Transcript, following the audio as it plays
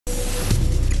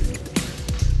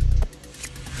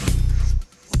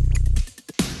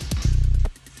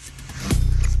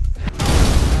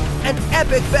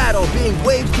epic battle being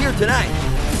waged here tonight.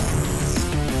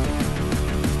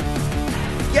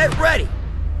 Get ready.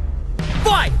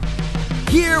 Fight!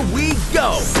 Here we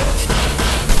go!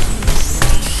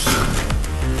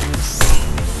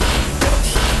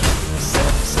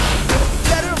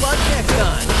 Better luck next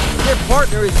time. Their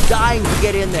partner is dying to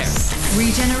get in there.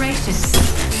 Regeneration.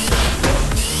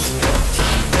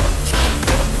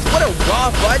 What a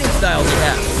raw fighting style they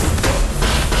have.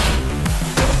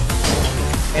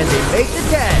 And they make the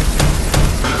tag.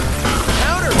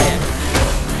 Counter hit.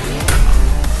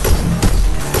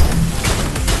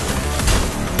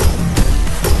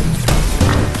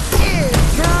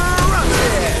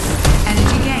 Interrupted.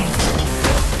 Energy gain.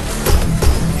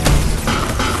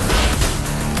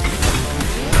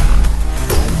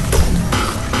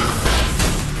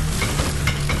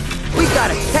 We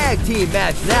got a tag team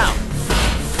match now.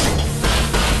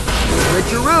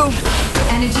 Switcheroo.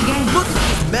 Energy gain. Look at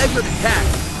these measured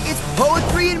attacks. It's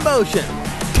poetry in motion.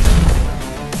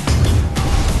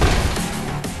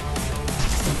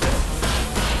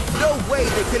 No way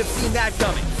they could have seen that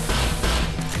coming.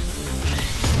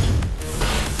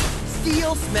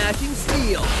 Steel smashing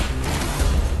steel.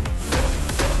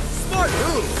 Smart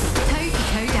move.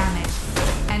 Toe-to-toe damage.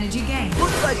 Energy gain.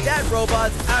 Looks like that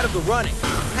robot's out of the running.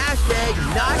 Hashtag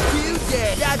not too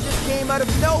dead. That just came out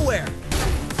of nowhere.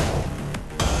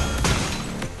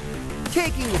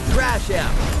 Taking the trash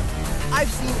out. I've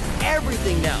seen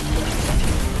everything now.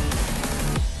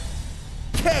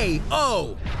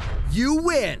 KO. You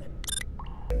win.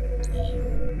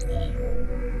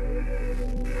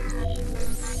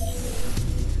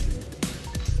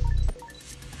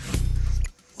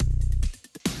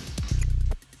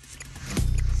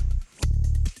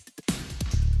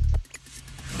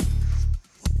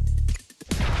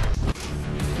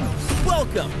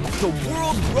 Welcome to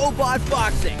World Robot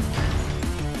Boxing.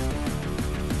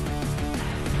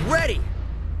 Ready.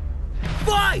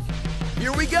 Fight!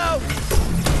 Here we go.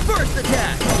 First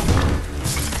attack.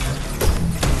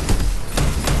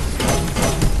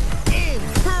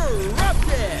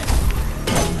 Interrupted.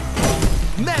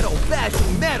 Metal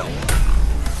bashing metal.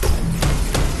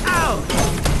 Ouch.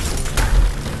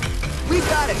 We've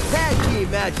got a tag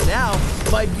team match now.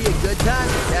 Might be a good time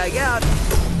to tag out.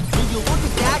 Will you look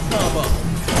at that combo?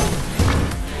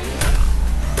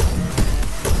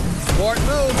 Smart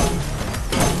move.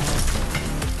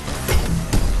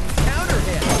 Counter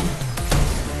hit.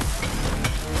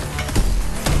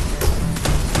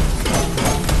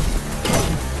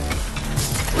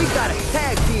 We got a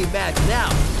tag team match now.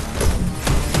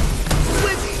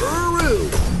 Switcheroo.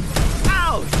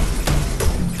 Ouch.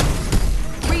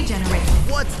 Regeneration.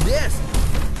 What's this?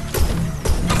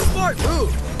 Smart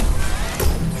move.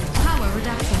 Power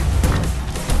reduction.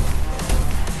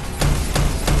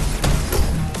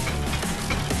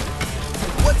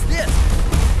 What's this?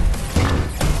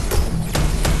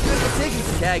 Good decision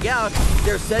to tag out.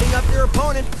 They're setting up their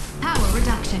opponent. Power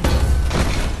reduction.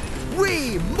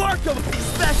 Remarkable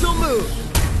special move.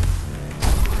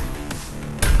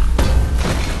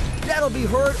 That'll be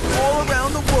heard all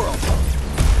around the world.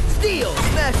 Steel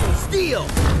smashing steel.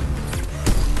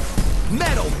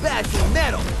 Metal bashing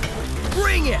metal.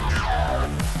 Bring it.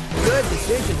 Good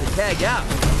decision to tag out.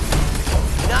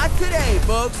 Not today,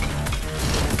 folks.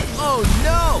 Oh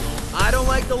no! I don't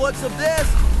like the looks of this.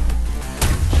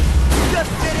 Just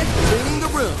finished cleaning the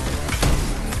room.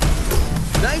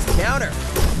 Nice counter.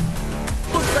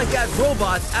 Looks like that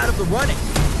robot's out of the running.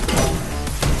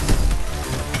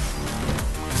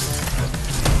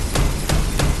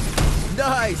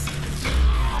 Nice.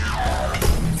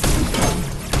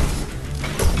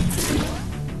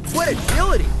 What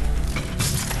agility.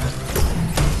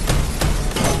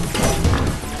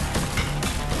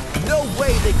 No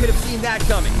way they could have seen that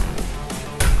coming.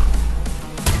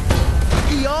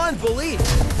 Beyond belief.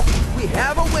 We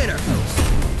have a winner.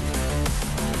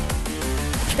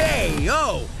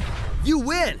 KO. You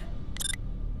win.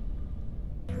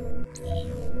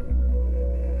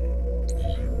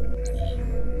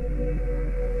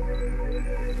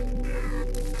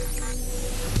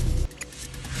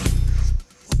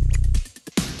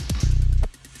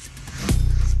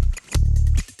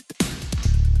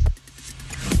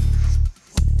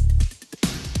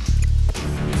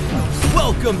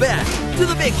 Welcome back to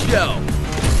the big show.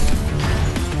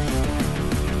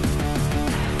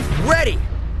 Ready.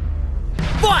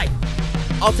 Fight!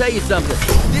 I'll tell you something.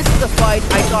 This is a fight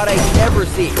I thought I'd never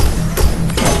see.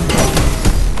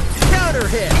 Counter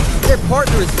hit. Their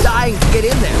partner is dying to get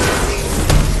in there.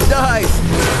 Nice.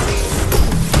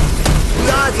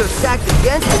 The odds are stacked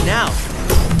against it now.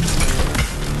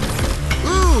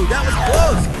 Ooh, that was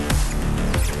close.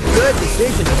 Good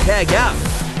decision to tag out.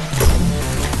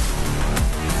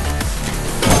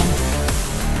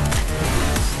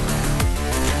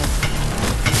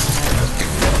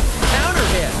 Counter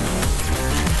hit.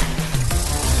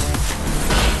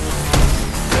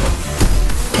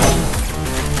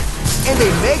 And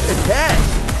they make the tag.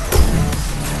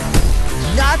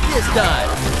 Not this time.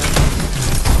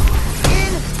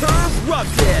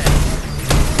 Interrupted.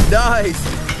 Nice.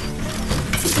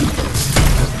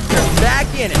 They're back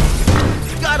in it.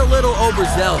 Got a little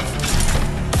overzealous.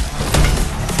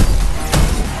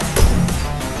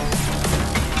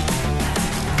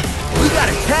 We got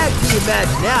a tag team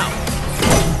match now.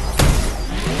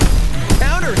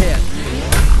 Counter hit.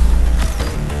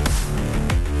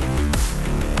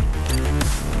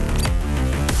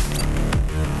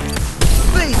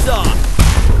 Face off.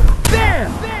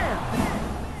 Bam!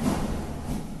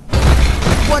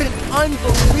 What an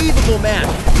unbelievable match.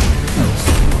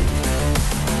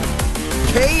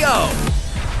 KO.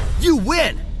 You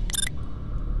win.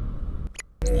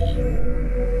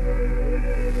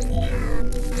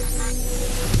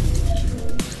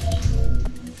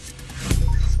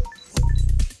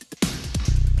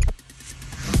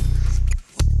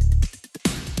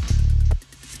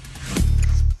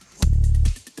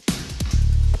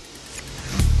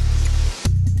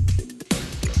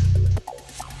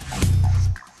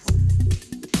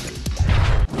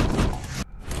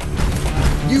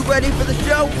 You ready for the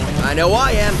show? I know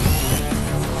I am.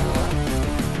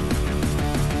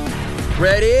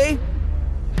 Ready?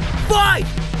 Fight!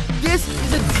 This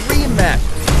is a dream match.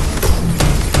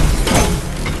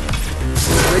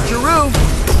 Switcheroo.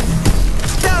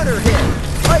 Counter hit.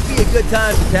 Might be a good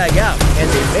time to tag out. And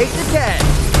they make the tag.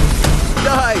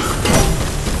 Nice.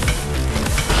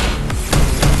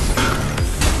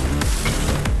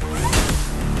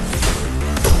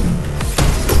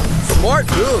 Smart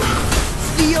move.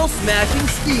 Steel smashing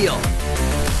steel.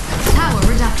 Power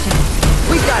reduction.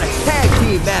 We got a tag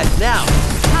team match now.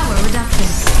 Power reduction.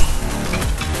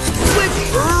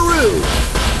 Switcheroo.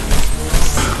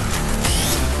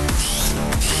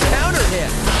 Counter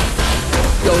hit.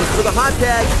 Goes for the hot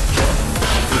tag.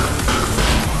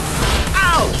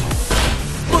 Ow!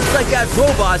 Looks like that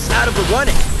robot's out of the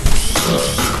running.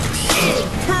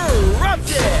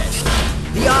 Interrupted.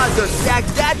 The odds are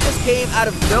stacked. That just came out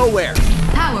of nowhere.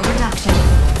 Power reduction.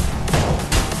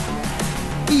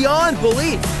 Beyond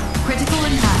belief. Critical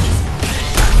impact.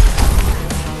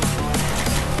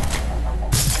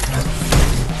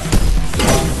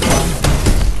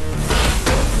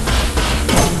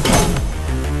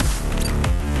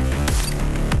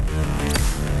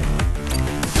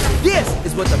 This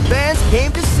is what the fans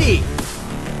came to see.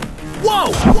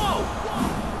 Whoa! Whoa!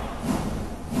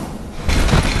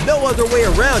 No other way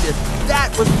around it.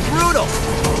 That was brutal.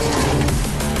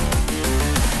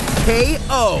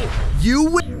 KO. You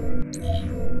win.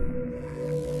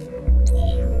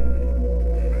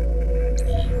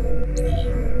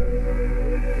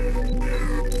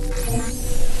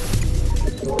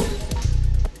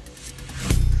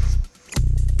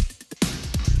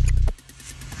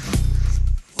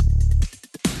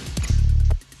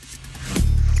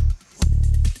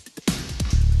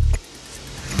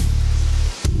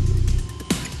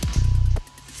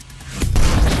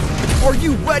 Are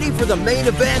you ready for the main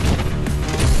event?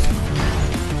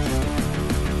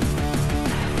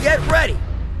 Get ready!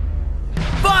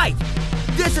 Fight!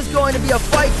 This is going to be a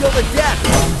fight till the death!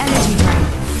 Energy drain.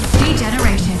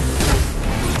 Degeneration.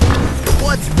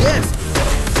 What's this?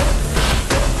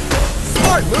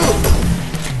 Smart move!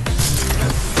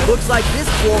 Looks like this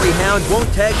glory hound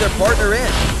won't tag their partner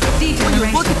in. When you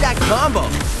Degeneration. look at that combo,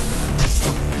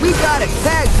 we got a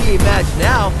tag team match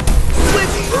now.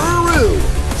 Switcheroo!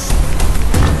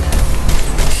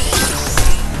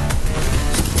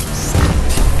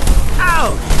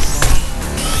 Ouch!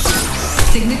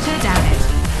 Signature damage.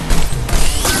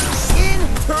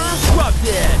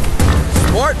 Interrupted!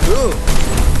 Smart move.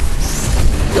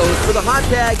 Goes for the hot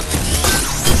tag.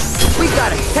 We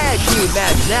got a tag team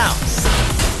match now.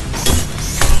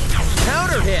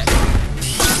 Counter hit.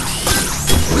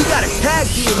 We got a tag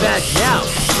team match now.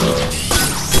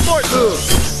 Smart move.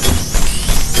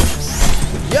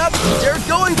 Yup, they're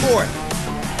going for it.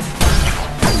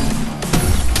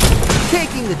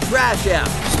 Taking the trash out.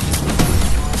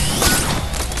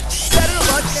 Better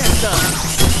luck next time.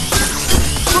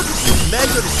 Look at these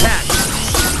measured attacks.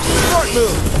 Smart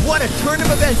move. What a turn of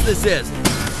events this is.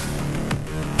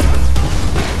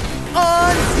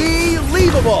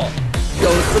 Unbelievable.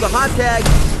 Goes for the hot tag.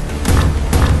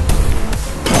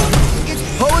 It's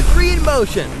poetry in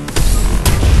motion.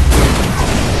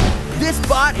 This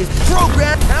bot is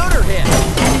programmed counter hit.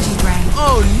 Energy drain.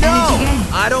 Oh no! Energy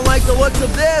gain. I don't like the looks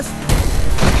of this!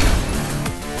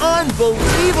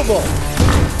 Unbelievable!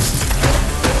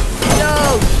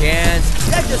 No chance!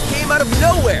 That just came out of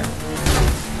nowhere!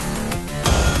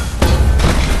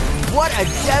 What a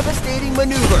devastating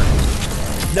maneuver!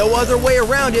 No other way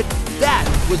around it. That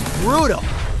was brutal.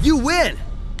 You win!